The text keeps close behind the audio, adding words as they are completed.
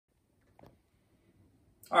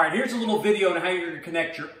All right, here's a little video on how you're going to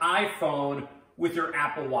connect your iPhone with your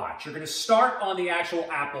Apple Watch. You're going to start on the actual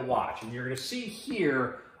Apple Watch, and you're going to see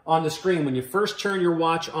here on the screen when you first turn your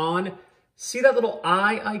watch on, see that little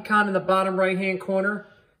eye icon in the bottom right-hand corner?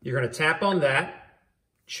 You're going to tap on that,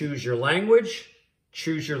 choose your language,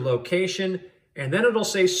 choose your location, and then it'll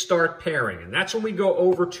say start pairing. And that's when we go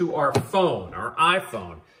over to our phone, our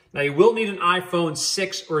iPhone. Now, you will need an iPhone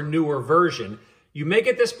 6 or newer version. You may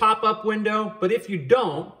get this pop-up window, but if you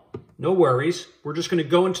don't, no worries. We're just going to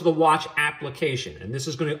go into the watch application, and this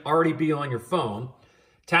is going to already be on your phone.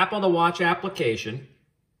 Tap on the watch application,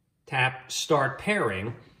 tap start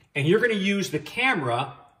pairing, and you're going to use the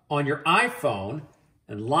camera on your iPhone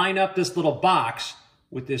and line up this little box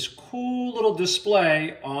with this cool little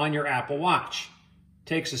display on your Apple Watch.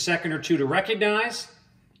 Takes a second or two to recognize.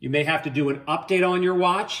 You may have to do an update on your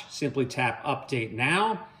watch. Simply tap update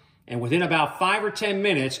now. And within about 5 or 10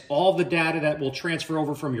 minutes, all the data that will transfer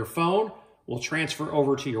over from your phone will transfer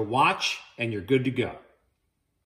over to your watch, and you're good to go.